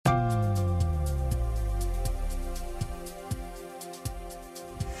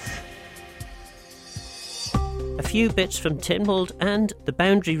a few bits from Tynwald and the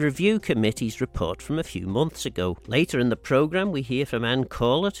Boundary Review Committee's report from a few months ago. Later in the programme we hear from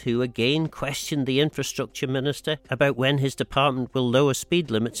Corlett, who again questioned the Infrastructure Minister about when his department will lower speed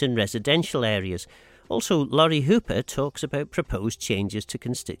limits in residential areas. Also, Lawrie Hooper talks about proposed changes to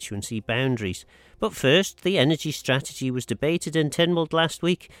constituency boundaries. But first, the energy strategy was debated in Tynwald last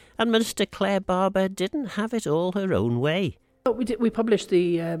week, and Minister Clare Barber didn't have it all her own way. We published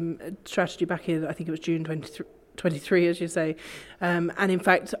the strategy back in, I think it was June 23, as you say. And in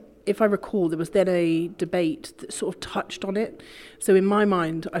fact, if I recall, there was then a debate that sort of touched on it. So in my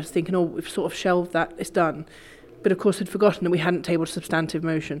mind, I was thinking, we've sort of shelved that, it's done. But of course, I'd forgotten that we hadn't tabled a substantive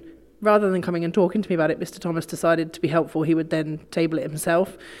motion. Rather than coming and talking to me about it, Mr. Thomas decided to be helpful. He would then table it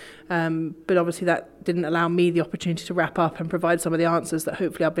himself. But obviously that didn't allow me the opportunity to wrap up and provide some of the answers that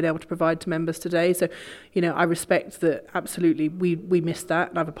hopefully I've been able to provide to members today. So, I respect that absolutely we missed that.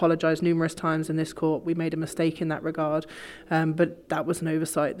 And I've apologised numerous times in this court. We made a mistake in that regard. But that was an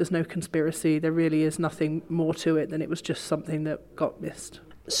oversight. There's no conspiracy. There really is nothing more to it than it was just something that got missed.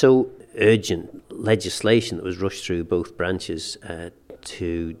 So urgent legislation that was rushed through both branches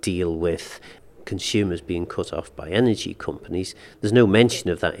to deal with consumers being cut off by energy companies. There's no mention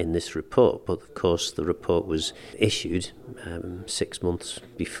of that in this report, but of course the report was issued 6 months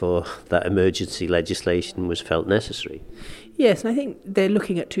before that emergency legislation was felt necessary. Yes, and I think they're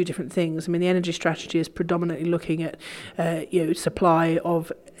looking at two different things. I mean, the energy strategy is predominantly looking at supply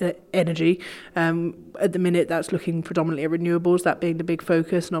of energy. At the minute, that's looking predominantly at renewables, that being the big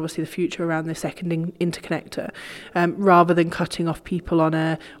focus, and obviously the future around the second interconnector, rather than cutting off people on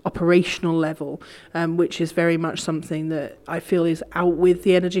a operational level, which is very much something that I feel is out with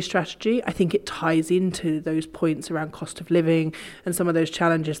the energy strategy. I think it ties into those points around cost of living and some of those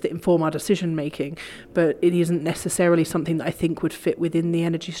challenges that inform our decision making, but it isn't necessarily something that I think would fit within the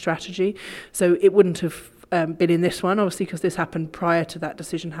energy strategy. So it wouldn't have been in this one, obviously, because this happened prior to that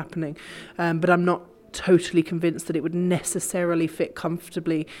decision happening. But I'm not totally convinced that it would necessarily fit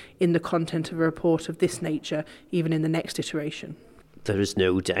comfortably in the content of a report of this nature, even in the next iteration. There is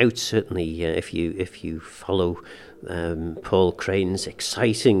no doubt, certainly, if you follow Paul Crane's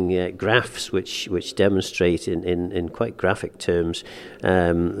exciting graphs, which demonstrate in quite graphic terms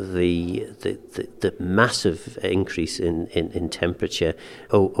the massive increase in temperature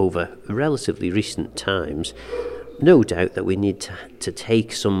over relatively recent times. No doubt that we need to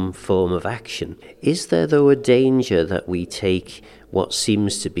take some form of action. Is there, though, a danger that we take what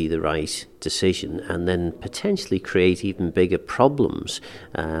seems to be the right decision and then potentially create even bigger problems?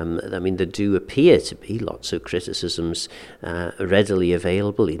 There do appear to be lots of criticisms readily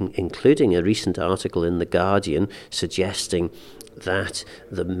available, including a recent article in The Guardian suggesting that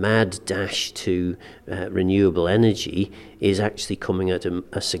the mad dash to renewable energy is actually coming at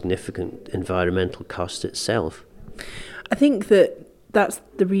a significant environmental cost itself. I think that's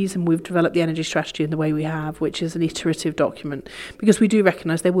the reason we've developed the energy strategy in the way we have, which is an iterative document, because we do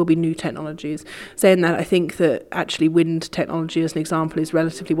recognise there will be new technologies. Saying that, I think that actually wind technology, as an example, is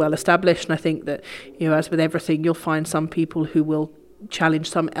relatively well established, and I think that, as with everything, you'll find some people who will challenge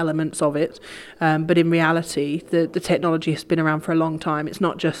some elements of it, but in reality the technology has been around for a long time. It's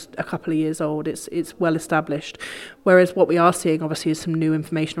not just a couple of years old, it's well established. Whereas what we are seeing obviously is some new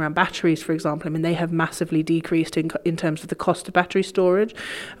information around batteries, for example. They have massively decreased in terms of the cost of battery storage,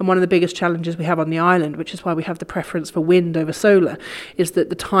 and one of the biggest challenges we have on the island, which is why we have the preference for wind over solar, is that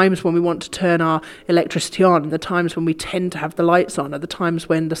the times when we want to turn our electricity on, the times when we tend to have the lights on, are the times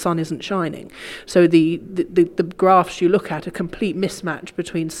when the sun isn't shining. So the graphs you look at are complete mismatch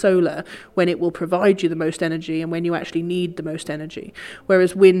between solar, when it will provide you the most energy, and when you actually need the most energy,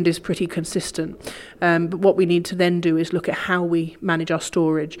 whereas wind is pretty consistent. But what we need to then do is look at how we manage our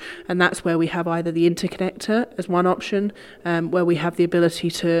storage, and that's where we have either the interconnector as one option, where we have the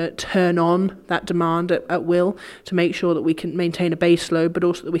ability to turn on that demand at will to make sure that we can maintain a base load, but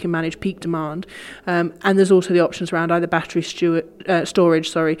also that we can manage peak demand. And there's also the options around either battery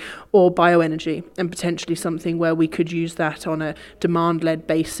storage, or bioenergy, and potentially something where we could use that on a demand-led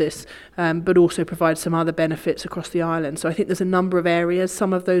basis, but also provide some other benefits across the island. So I think there's a number of areas.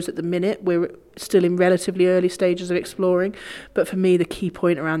 Some of those at the minute we're still in relatively early stages of exploring, but for me the key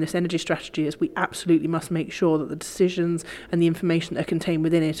point around this energy strategy is we absolutely must make sure that the decisions and the information that are contained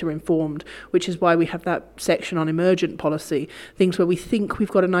within it are informed, which is why we have that section on emergent policy, things where we think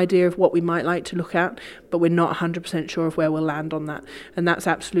we've got an idea of what we might like to look at, but we're not 100% sure of where we'll land on that. And that's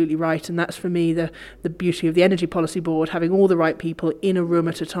absolutely right, and that's for me the beauty of the Energy Policy Board, having all the right people in a room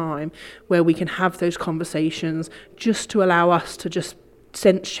at a time where we can have those conversations, just to allow us to just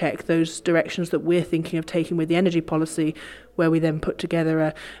sense check those directions that we're thinking of taking with the energy policy, where we then put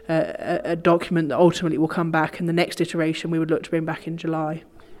together a document that ultimately will come back, and the next iteration we would look to bring back in July.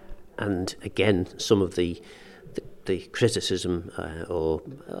 And again, some of the criticism, I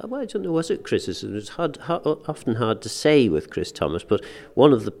don't know, was it criticism? It's often hard to say with Chris Thomas, but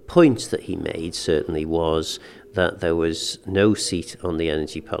one of the points that he made certainly was that there was no seat on the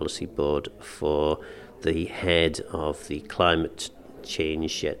Energy Policy Board for the head of the climate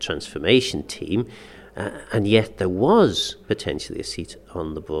change transformation team, and yet there was potentially a seat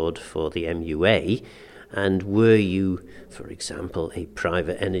on the board for the MUA. And were you, for example, a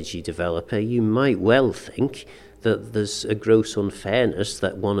private energy developer, you might well think that there's a gross unfairness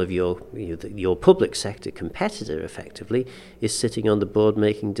that one of your public sector competitor, effectively, is sitting on the board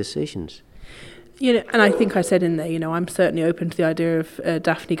making decisions. And I think I said in there, I'm certainly open to the idea of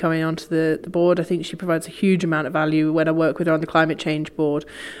Daphne coming onto the board. I think she provides a huge amount of value when I work with her on the climate change board.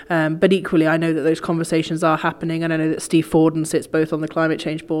 But equally, I know that those conversations are happening, and I know that Steve Forden sits both on the climate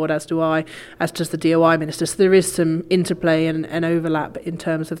change board, as do I, as does the DOI minister. So there is some interplay and overlap in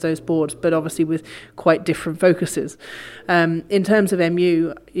terms of those boards, but obviously with quite different focuses. In terms of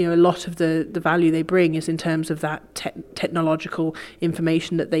MU, a lot of the value they bring is in terms of that technological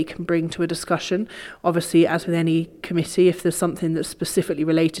information that they can bring to a discussion. Obviously, as with any committee, if there's something that's specifically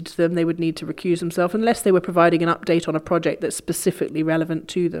related to them, they would need to recuse themselves unless they were providing an update on a project that's specifically relevant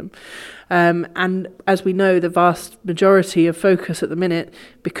to them. And as we know, the vast majority of focus at the minute,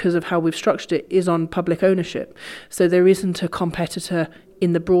 because of how we've structured it, is on public ownership. So there isn't a competitor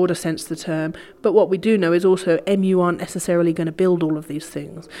in the broader sense of the term. But what we do know is also MU aren't necessarily going to build all of these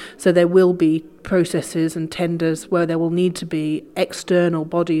things. So there will be processes and tenders where there will need to be external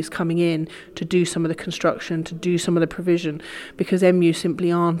bodies coming in to do some of the construction, to do some of the provision, because MU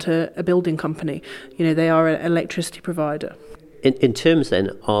simply aren't a building company. They are an electricity provider. In terms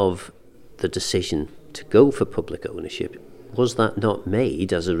then of the decision to go for public ownership, was that not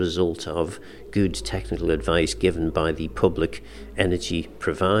made as a result of good technical advice given by the public energy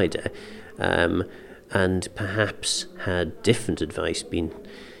provider? And perhaps had different advice been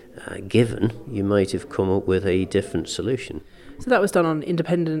given, you might have come up with a different solution. So that was done on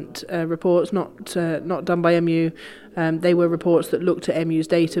independent reports, not done by MU. They were reports that looked at MU's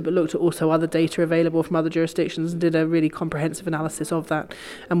data, but looked at also other data available from other jurisdictions and did a really comprehensive analysis of that,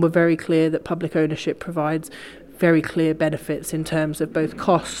 and were very clear that public ownership provides very clear benefits in terms of both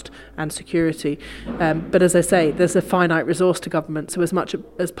cost and security. But as I say, there's a finite resource to government, so as much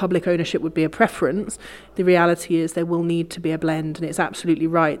as public ownership would be a preference, the reality is there will need to be a blend, and it's absolutely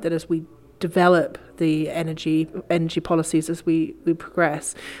right that as we develop the energy policies as we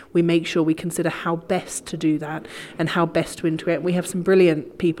progress, we make sure we consider how best to do that and how best to integrate. We have some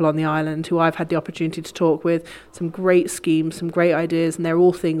brilliant people on the island who I've had the opportunity to talk with, some great schemes, some great ideas, and they're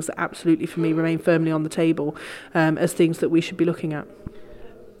all things that absolutely for me remain firmly on the table as things that we should be looking at.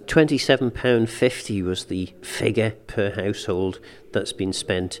 £27.50 was the figure per household that's been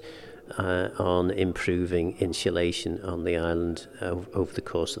spent on improving insulation on the island over the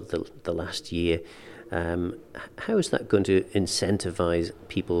course of the last year. How is that going to incentivise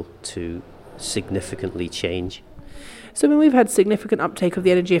people to significantly change? So we've had significant uptake of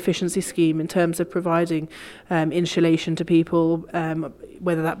the energy efficiency scheme in terms of providing insulation to people,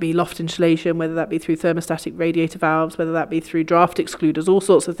 whether that be loft insulation, whether that be through thermostatic radiator valves, whether that be through draft excluders, all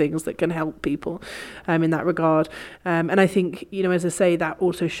sorts of things that can help people in that regard. And I think, as I say, that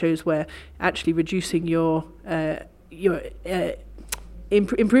also shows where actually reducing your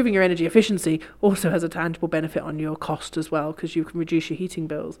improving your energy efficiency also has a tangible benefit on your cost as well, because you can reduce your heating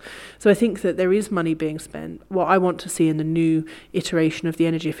bills. So I think that there is money being spent. What I want to see in the new iteration of the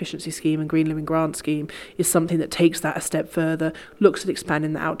energy efficiency scheme and Green Living Grant scheme is something that takes that a step further, looks at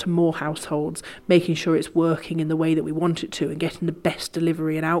expanding that out to more households, making sure it's working in the way that we want it to and getting the best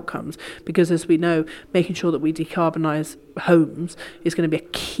delivery and outcomes. Because as we know, making sure that we decarbonise homes is going to be a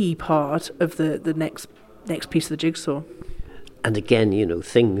key part of the next piece of the jigsaw. And again,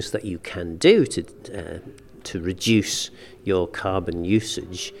 things that you can do to reduce your carbon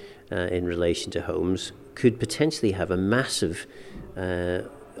usage in relation to homes could potentially have a massive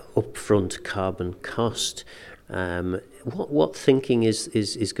upfront carbon cost. What thinking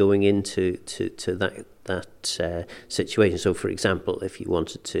is going into that situation? So, for example, if you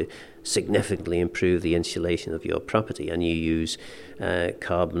wanted to significantly improve the insulation of your property and you use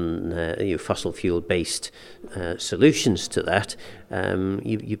fossil fuel based solutions to that,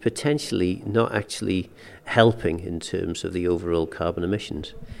 you potentially not actually helping in terms of the overall carbon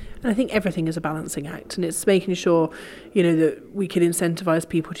emissions. And I think everything is a balancing act, and it's making sure, that we can incentivise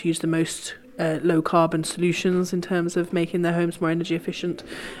people to use the most low carbon solutions in terms of making their homes more energy efficient,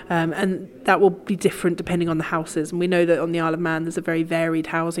 and that will be different depending on the houses. And we know that on the Isle of Man there's a very varied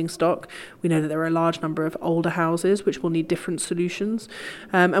housing stock. We know that there are a large number of older houses which will need different solutions,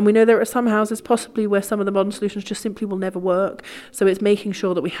 and we know there are some houses possibly where some of the modern solutions just simply will never work. So it's making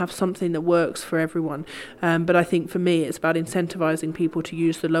sure that we have something that works for everyone, but I think for me it's about incentivising people to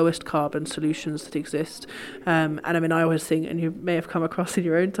use the lowest carbon solutions that exist. And I mean, I always think, and you may have come across in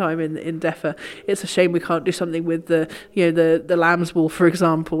your own time in DEFA, it's a shame we can't do something with the lamb's wool, for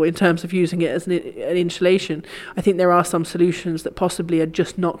example, in terms of using it as an insulation. I think there are some solutions that possibly are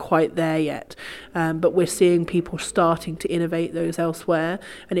just not quite there yet, but we're seeing people starting to innovate those elsewhere,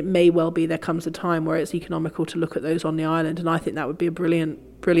 and it may well be there comes a time where it's economical to look at those on the island, and I think that would be a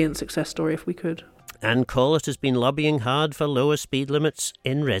brilliant success story if we could. And Corlett has been lobbying hard for lower speed limits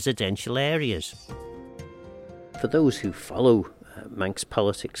in residential areas. For those who follow Manx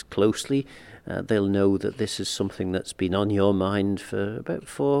politics closely, they'll know that this is something that's been on your mind for about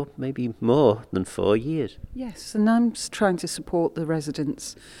 4, maybe more than 4 years. Yes, and I'm trying to support the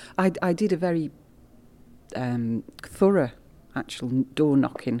residents. I did a very thorough actual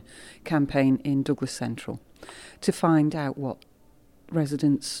door-knocking campaign in Douglas Central to find out what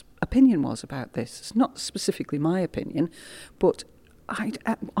residents' opinion was about this. It's not specifically my opinion, but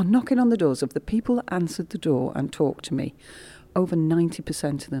I'm knocking on the doors of the people that answered the door and talked to me. Over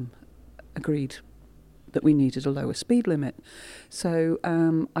 90% of them agreed that we needed a lower speed limit. So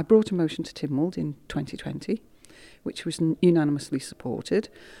I brought a motion to Tynwald in 2020, which was unanimously supported,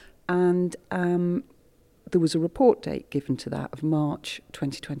 and there was a report date given to that of March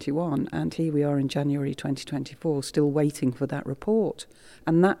 2021, and here we are in January 2024 still waiting for that report.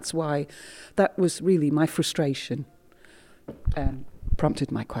 And that's why that was really my frustration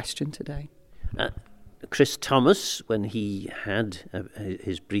prompted my question today. Chris Thomas, when he had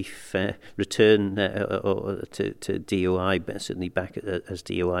his brief return to DOI, certainly back as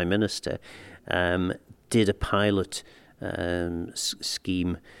DOI Minister, did a pilot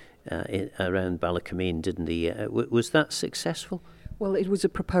scheme around Ballacameen, didn't he? Was that successful? Well, it was a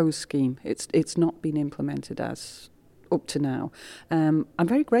proposed scheme. It's not been implemented as up to now. I'm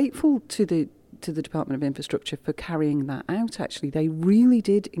very grateful to the Department of Infrastructure for carrying that out, actually. They really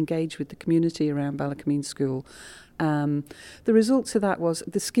did engage with the community around Ballacameen School. The results of that was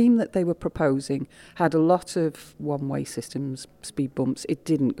the scheme that they were proposing had a lot of one-way systems, speed bumps. It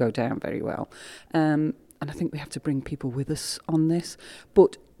didn't go down very well. And I think we have to bring people with us on this.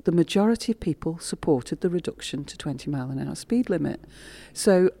 But the majority of people supported the reduction to 20 mile an hour speed limit.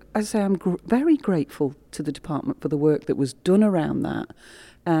 So, as I say, I'm very grateful to the department for the work that was done around that,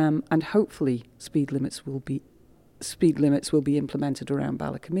 and hopefully speed limits will be implemented around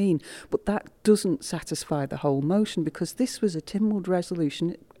Ballacameen. But that doesn't satisfy the whole motion, because this was a Tynwald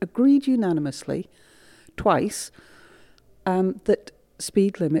resolution agreed unanimously twice, that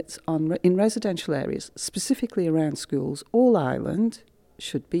speed limits in residential areas, specifically around schools, all island,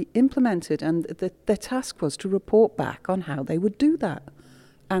 should be implemented, and their task was to report back on how they would do that,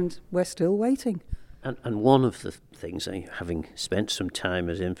 and we're still waiting. And one of the things, having spent some time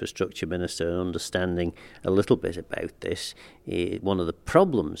as Infrastructure Minister and understanding a little bit about this, one of the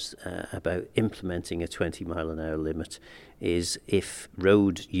problems about implementing a 20 mile an hour limit is if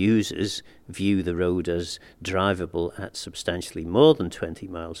road users view the road as drivable at substantially more than 20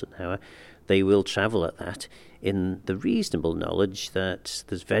 miles an hour, they will travel at that in the reasonable knowledge that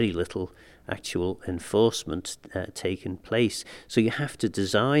there's very little actual enforcement taking place. So you have to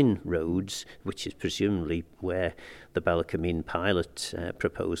design roads, which is presumably where the Ballacameen pilot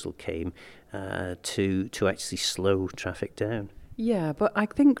proposal came, to actually slow traffic down. Yeah, but I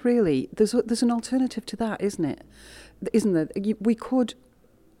think really there's an alternative to that, isn't it? Isn't there? We could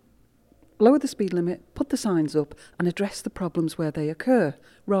lower the speed limit, put the signs up, and address the problems where they occur,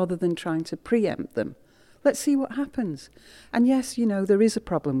 rather than trying to preempt them. Let's see what happens. And yes, there is a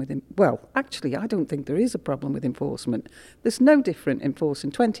problem with well, actually, I don't think there is a problem with enforcement. There's no different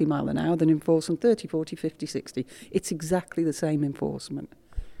enforcing 20 mile an hour than enforcing 30, 40, 50, 60. It's exactly the same enforcement.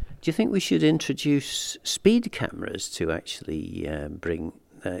 Do you think we should introduce speed cameras to actually bring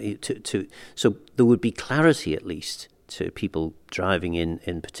so there would be clarity at least to people driving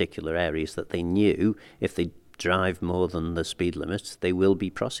in particular areas, that they knew if they drive more than the speed limit, they will be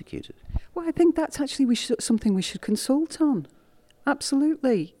prosecuted? Well, I think that's actually something we should consult on.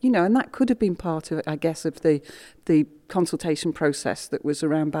 Absolutely. And that could have been part of, I guess, of the consultation process that was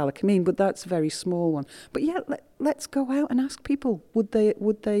around Ballacameen, but that's a very small one. But yeah, let's go out and ask people, would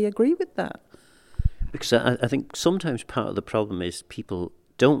they agree with that? Because I think sometimes part of the problem is people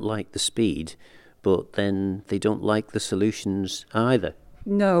don't like the speed, but then they don't like the solutions either.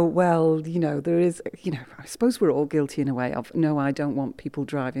 No, well, there is, I suppose we're all guilty in a way of, no, I don't want people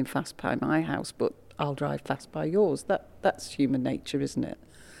driving fast by my house, but I'll drive fast by yours. That's human nature, isn't it?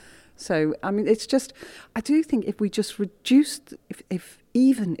 So, I mean, it's just, I do think if we just reduced,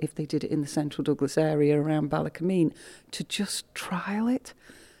 even if they did it in the central Douglas area around Ballacameen, to just trial it,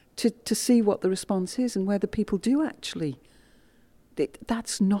 to see what the response is and whether people do actually.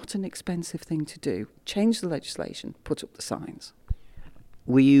 That's not an expensive thing to do. Change the legislation, put up the signs.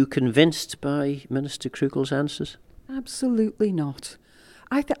 Were you convinced by Minister Krugel's answers? Absolutely not.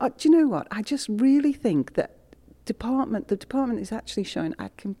 Do you know what? I just really think that the department is actually showing a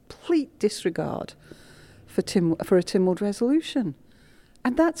complete disregard for a Tynwald resolution,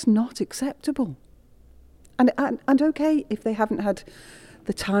 and that's not acceptable. And okay, if they haven't had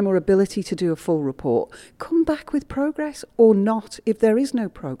the time or ability to do a full report, come back with progress, or not. If there is no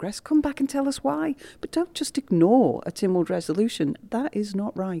progress, come back and tell us why. But don't just ignore a Tynwald resolution. That is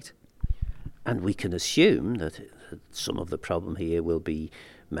not right. And we can assume that some of the problem here will be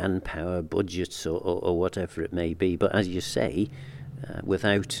manpower, budgets, or whatever it may be. But as you say,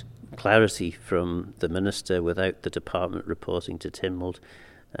 without clarity from the Minister, without the department reporting to Tynwald,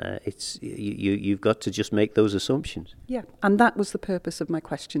 you've got to just make those assumptions. Yeah, and that was the purpose of my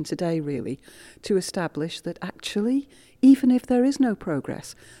question today, really, to establish that actually, even if there is no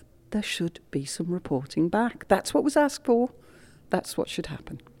progress, there should be some reporting back. That's what was asked for. That's what should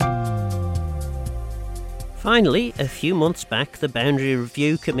happen. Finally, a few months back, the Boundary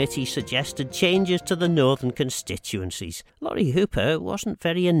Review Committee suggested changes to the northern constituencies. Lawrie Hooper wasn't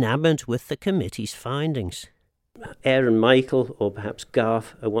very enamoured with the committee's findings. Aaron Michael, or perhaps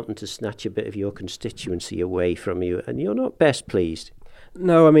Garth, are wanting to snatch a bit of your constituency away from you, and you're not best pleased.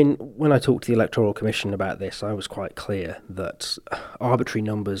 No, I mean, when I talked to the Electoral Commission about this, I was quite clear that arbitrary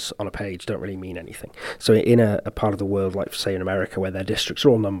numbers on a page don't really mean anything. So in a part of the world, like say in America, where their districts are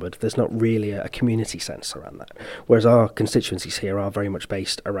all numbered, there's not really a community sense around that. Whereas our constituencies here are very much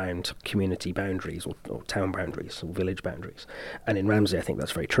based around community boundaries or town boundaries or village boundaries. And in Ramsey, I think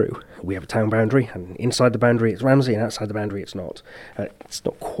that's very true. We have a town boundary, and inside the boundary it's Ramsey, and outside the boundary it's not. It's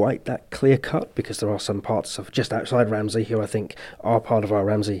not quite that clear cut, because there are some parts of just outside Ramsey who I think are part of our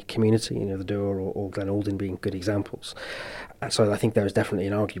Ramsey community, the Doer or Glen Aldin being good examples. And so I think there is definitely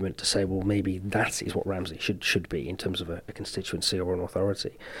an argument to say, well, maybe that is what Ramsey should be in terms of a constituency or an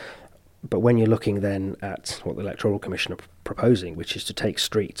authority. But when you're looking then at what the Electoral Commission are proposing, which is to take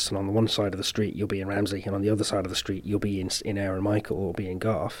streets, and on the one side of the street you'll be in Ramsey, and on the other side of the street you'll be in Aaron Michael or be in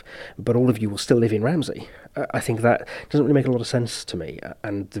Garth, but all of you will still live in Ramsey. I think that doesn't really make a lot of sense to me.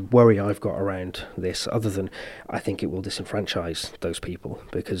 And the worry I've got around this, other than I think it will disenfranchise those people,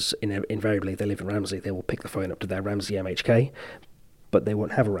 because invariably they live in Ramsey, they will pick the phone up to their Ramsey MHK, but they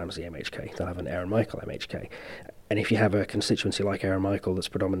won't have a Ramsey MHK, they'll have an Aaron Michael MHK. And if you have a constituency like Aaron Michael that's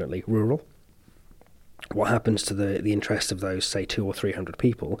predominantly rural, what happens to the interest of those, say, 200 or 300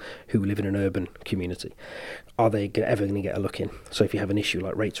 people who live in an urban community? Are they ever going to get a look in? So if you have an issue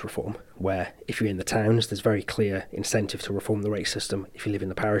like rates reform, where if you're in the towns, there's very clear incentive to reform the rate system. If you live in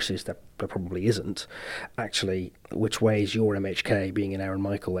the parishes, there probably isn't. Actually, which way is your MHK, being an Aaron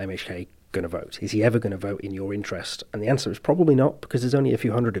Michael MHK, going to vote? Is he ever going to vote in your interest? And the answer is probably not, because there's only a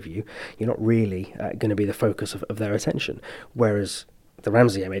few hundred of you. You're not really going to be the focus of their attention. Whereas the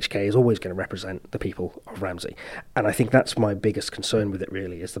Ramsey MHK is always going to represent the people of Ramsey. And I think that's my biggest concern with it,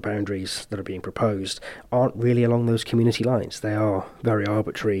 really, is the boundaries that are being proposed aren't really along those community lines. They are very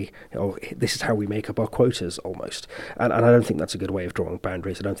arbitrary. This is how we make up our quotas, almost. And I don't think that's a good way of drawing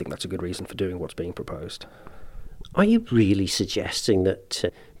boundaries. I don't think that's a good reason for doing what's being proposed. Are you really suggesting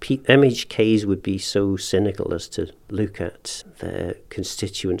that MHKs would be so cynical as to look at their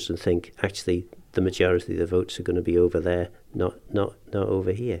constituents and think, actually, the majority of the votes are going to be over there, not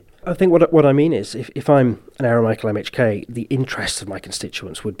over here? I think what I mean is, if I'm an Aaron Michael MHK, the interests of my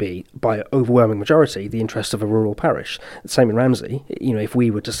constituents would be, by overwhelming majority, the interest of a rural parish. Same in Ramsey. If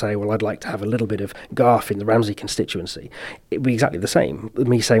we were to say, well, I'd like to have a little bit of Garth in the Ramsey constituency, it'd be exactly the same.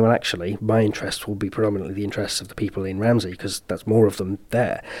 Me saying, well, actually, my interests will be predominantly the interests of the people in Ramsey, because that's more of them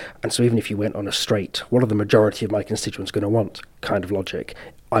there. And so even if you went on a straight, what are the majority of my constituents going to want kind of logic,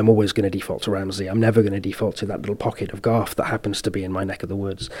 I'm always going to default to Ramsey. I'm never going to default to that little pocket of Garth that happens to be in my neck of the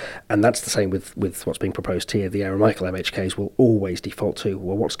woods. And that's the same with what's being proposed here. The Aaron Michael MHKs will always default to,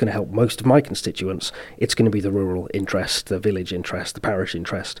 well, what's going to help most of my constituents? It's going to be the rural interest, the village interest, the parish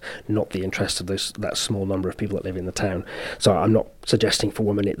interest, not the interest of that small number of people that live in the town. So I'm not suggesting for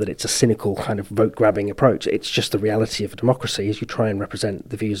 1 minute that it's a cynical kind of vote-grabbing approach. It's just the reality of a democracy, is you try and represent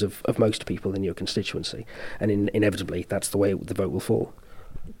the views of most people in your constituency. And inevitably, that's the way the vote will fall.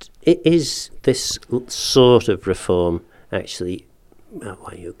 Is this sort of reform actually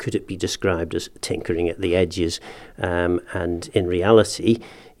could it be described as tinkering at the edges? And in reality,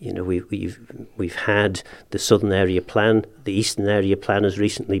 we've had the Southern Area Plan, the Eastern Area Plan has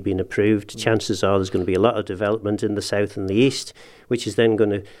recently been approved. Chances are there's going to be a lot of development in the South and the East, which is then going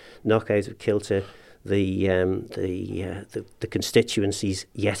to knock out of kilter the constituencies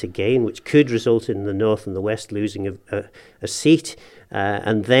yet again, which could result in the North and the West losing a seat.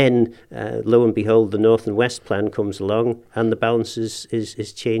 And then, lo and behold, the North and West plan comes along and the balance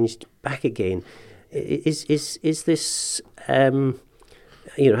is changed back again. Is this...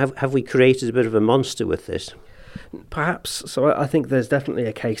 have we created a bit of a monster with this? Perhaps. So I think there's definitely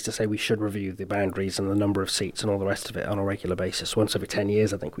a case to say we should review the boundaries and the number of seats and all the rest of it on a regular basis. Once every 10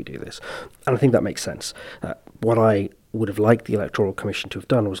 years, I think we do this. And I think that makes sense. What I would have liked the Electoral Commission to have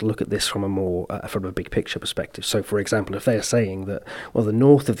done was look at this from a more from a big picture perspective. So, for example, if they are saying that, well, the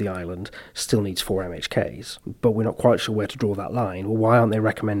north of the island still needs 4 MHKs, but we're not quite sure where to draw that line, well, why aren't they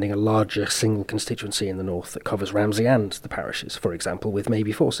recommending a larger single constituency in the north that covers Ramsey and the parishes, for example, with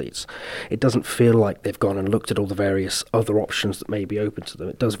maybe 4 seats? It doesn't feel like they've gone and looked at all the various other options that may be open to them.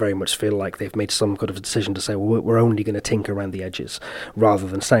 It does very much feel like they've made some kind of a decision to say, well, we're only going to tinker around the edges, rather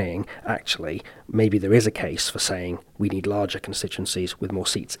than saying, actually, maybe there is a case for saying we need larger constituencies with more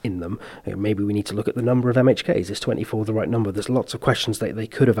seats in them. Maybe we need to look at the number of MHKs. Is 24 the right number? There's lots of questions that they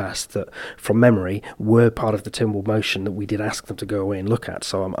could have asked that, from memory, were part of the Tynwald motion that we did ask them to go away and look at.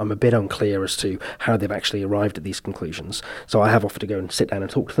 So I'm a bit unclear as to how they've actually arrived at these conclusions. So I have offered to go and sit down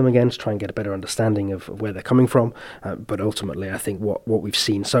and talk to them again to try and get a better understanding of where they're coming from. But ultimately, I think what we've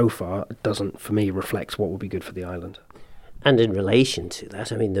seen so far doesn't, for me, reflect what would be good for the island. And in relation to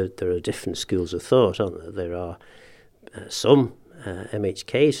that, I mean, there are different schools of thought, aren't there? There are some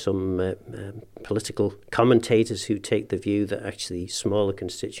MHKs, some political commentators who take the view that actually smaller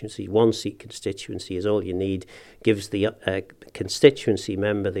constituency, 1-seat constituency is all you need, gives the constituency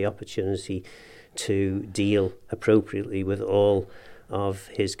member the opportunity to deal appropriately with all of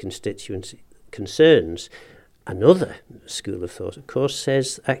his constituency concerns. Another school of thought, of course,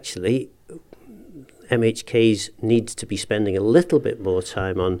 says actually MHKs need to be spending a little bit more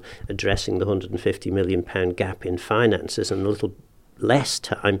time on addressing the £150 million gap in finances and a little less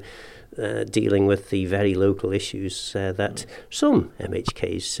time dealing with the very local issues that some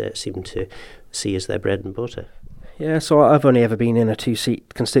MHKs seem to see as their bread and butter. Yeah, so I've only ever been in a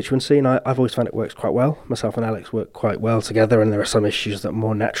 2-seat constituency, and I've always found it works quite well. Myself and Alex work quite well together, and there are some issues that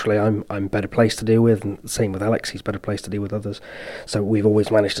more naturally I'm better placed to deal with, and the same with Alex, he's better placed to deal with others. So we've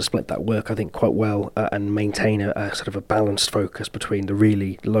always managed to split that work, I think, quite well, and maintain a sort of a balanced focus between the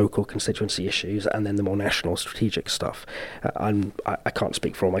really local constituency issues and then the more national strategic stuff. I can't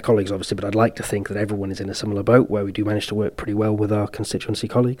speak for all my colleagues, obviously, but I'd like to think that everyone is in a similar boat where we do manage to work pretty well with our constituency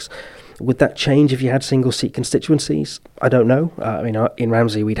colleagues. Would that change if you had single-seat constituencies? I don't know. In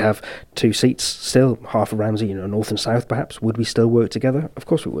Ramsey we'd have 2 seats still, half of Ramsey, north and south perhaps. Would we still work together? Of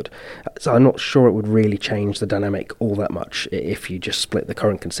course we would. So I'm not sure it would really change the dynamic all that much if you just split the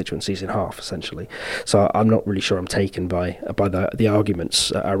current constituencies in half, essentially. So I'm not really sure I'm taken by the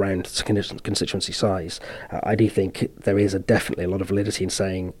arguments around constituency size. I do think there is definitely a lot of validity in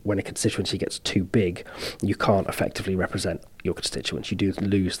saying when a constituency gets too big, you can't effectively represent your constituents. You do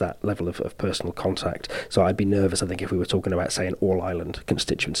lose that level of personal contact. So I'd be nervous, I think, if we were talking about, say, an all-island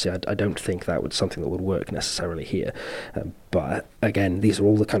constituency. I don't think that was something that would work necessarily here. But again, these are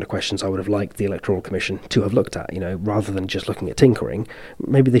all the kind of questions I would have liked the Electoral Commission to have looked at. Rather than just looking at tinkering,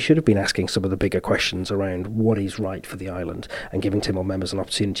 maybe they should have been asking some of the bigger questions around what is right for the island and giving Tynwald members an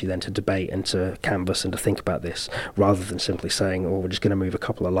opportunity then to debate and to canvass and to think about this, rather than simply saying, we're just going to move a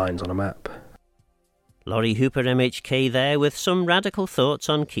couple of lines on a map. Lawrie Hooper MHK there with some radical thoughts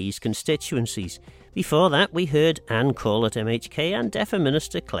on Keys constituencies. Before that we heard Anne Corlett MHK and DEFA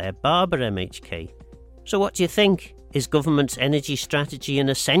Minister Clare Barber MHK. So what do you think? Is government's energy strategy an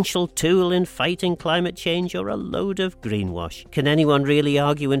essential tool in fighting climate change or a load of greenwash? Can anyone really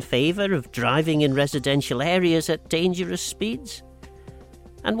argue in favour of driving in residential areas at dangerous speeds?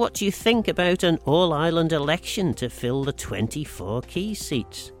 And what do you think about an all-island election to fill the 24 Keys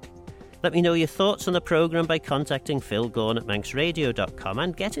seats? Let me know your thoughts on the programme by contacting Phil Gaughan at manxradio.com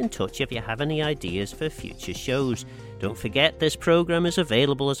and get in touch if you have any ideas for future shows. Don't forget this programme is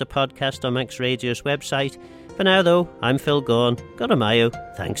available as a podcast on Manx Radio's website. For now though, I'm Phil Gaughan. Goramayo.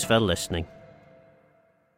 Thanks for listening.